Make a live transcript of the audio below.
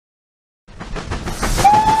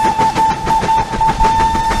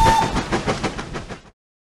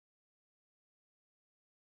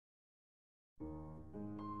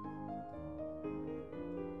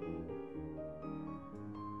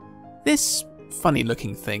This funny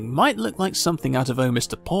looking thing might look like something out of Oh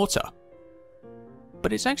Mr. Porter,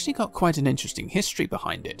 but it's actually got quite an interesting history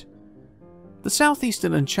behind it. The South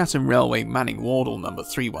Eastern and Chatham Railway Manning Wardle No.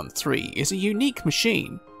 313 is a unique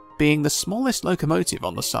machine, being the smallest locomotive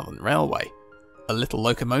on the Southern Railway. A little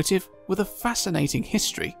locomotive with a fascinating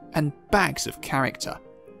history and bags of character.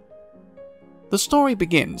 The story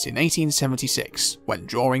begins in 1876, when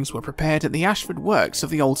drawings were prepared at the Ashford Works of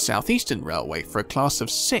the old South Eastern Railway for a class of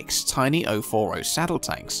 6 tiny 040 saddle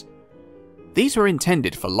tanks. These were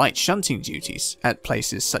intended for light shunting duties at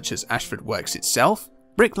places such as Ashford Works itself,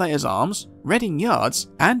 Bricklayers Arms, Reading Yards,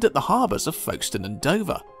 and at the harbours of Folkestone and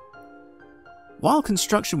Dover. While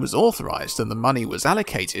construction was authorised and the money was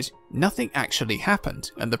allocated, nothing actually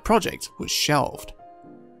happened and the project was shelved.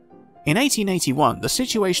 In 1881, the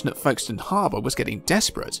situation at Folkestone Harbour was getting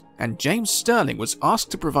desperate, and James Stirling was asked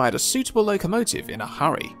to provide a suitable locomotive in a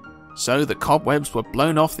hurry. So the cobwebs were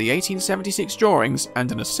blown off the 1876 drawings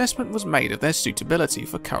and an assessment was made of their suitability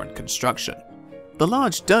for current construction. The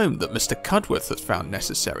large dome that Mr. Cudworth had found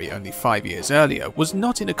necessary only 5 years earlier was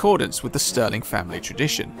not in accordance with the Stirling family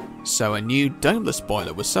tradition, so a new domeless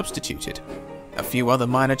boiler was substituted. A few other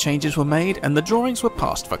minor changes were made and the drawings were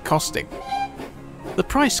passed for costing. The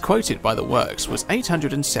price quoted by the works was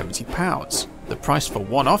 £870, the price for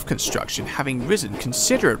one-off construction having risen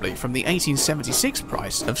considerably from the 1876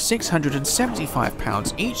 price of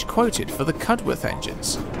 £675 each quoted for the Cudworth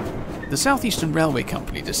engines. The South Eastern Railway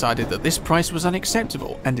Company decided that this price was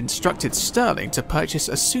unacceptable and instructed Stirling to purchase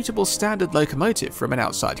a suitable standard locomotive from an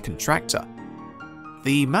outside contractor.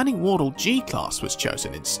 The Manning Wardle G-Class was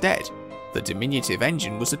chosen instead. The diminutive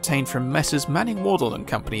engine was obtained from Messrs Manning Wardle and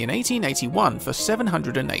Company in 1881 for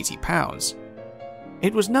 £780.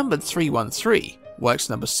 It was numbered 313, works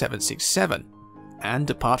number 767, and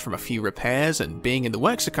apart from a few repairs and being in the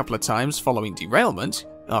works a couple of times following derailment,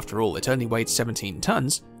 after all it only weighed 17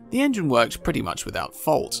 tons, the engine worked pretty much without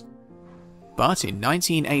fault. But in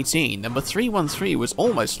 1918, number 313 was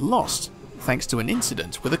almost lost, thanks to an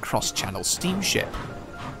incident with a cross-channel steamship.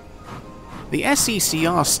 The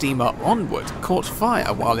Secr steamer Onward caught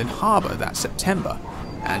fire while in harbour that September,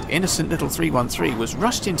 and innocent little 313 was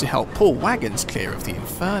rushed in to help pull wagons clear of the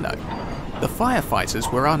inferno. The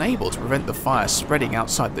firefighters were unable to prevent the fire spreading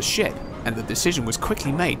outside the ship, and the decision was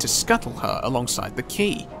quickly made to scuttle her alongside the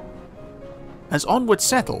quay. As Onward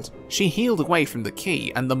settled, she heeled away from the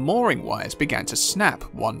quay and the mooring wires began to snap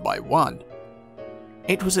one by one.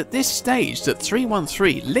 It was at this stage that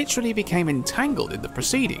 313 literally became entangled in the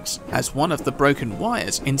proceedings, as one of the broken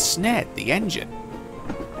wires ensnared the engine.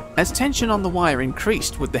 As tension on the wire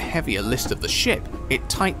increased with the heavier list of the ship, it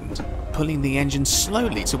tightened, pulling the engine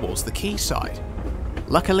slowly towards the quayside.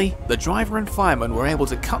 Luckily, the driver and fireman were able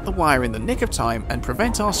to cut the wire in the nick of time and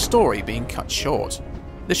prevent our story being cut short.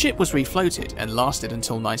 The ship was refloated and lasted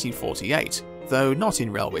until 1948, though not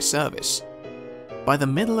in railway service. By the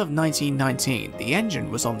middle of 1919, the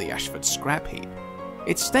engine was on the Ashford scrap heap.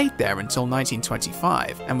 It stayed there until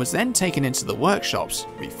 1925 and was then taken into the workshops,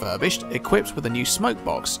 refurbished, equipped with a new smoke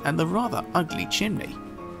box and the rather ugly chimney.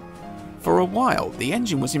 For a while, the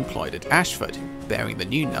engine was employed at Ashford, bearing the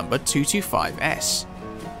new number 225S.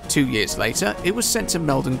 2 years later, it was sent to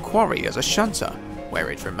Meldon Quarry as a shunter,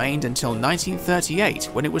 where it remained until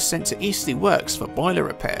 1938 when it was sent to Eastleigh Works for boiler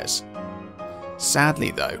repairs.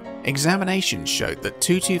 Sadly though, examinations showed that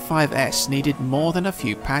 225S needed more than a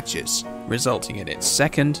few patches, resulting in its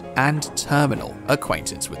second and terminal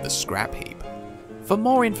acquaintance with the scrap heap. For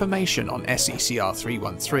more information on Secr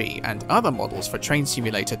 313 and other models for Train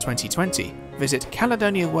Simulator 2020, visit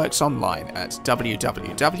Caledonia Works online at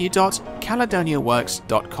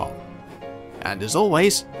www.caledoniaworks.com. And as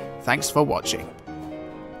always, thanks for watching.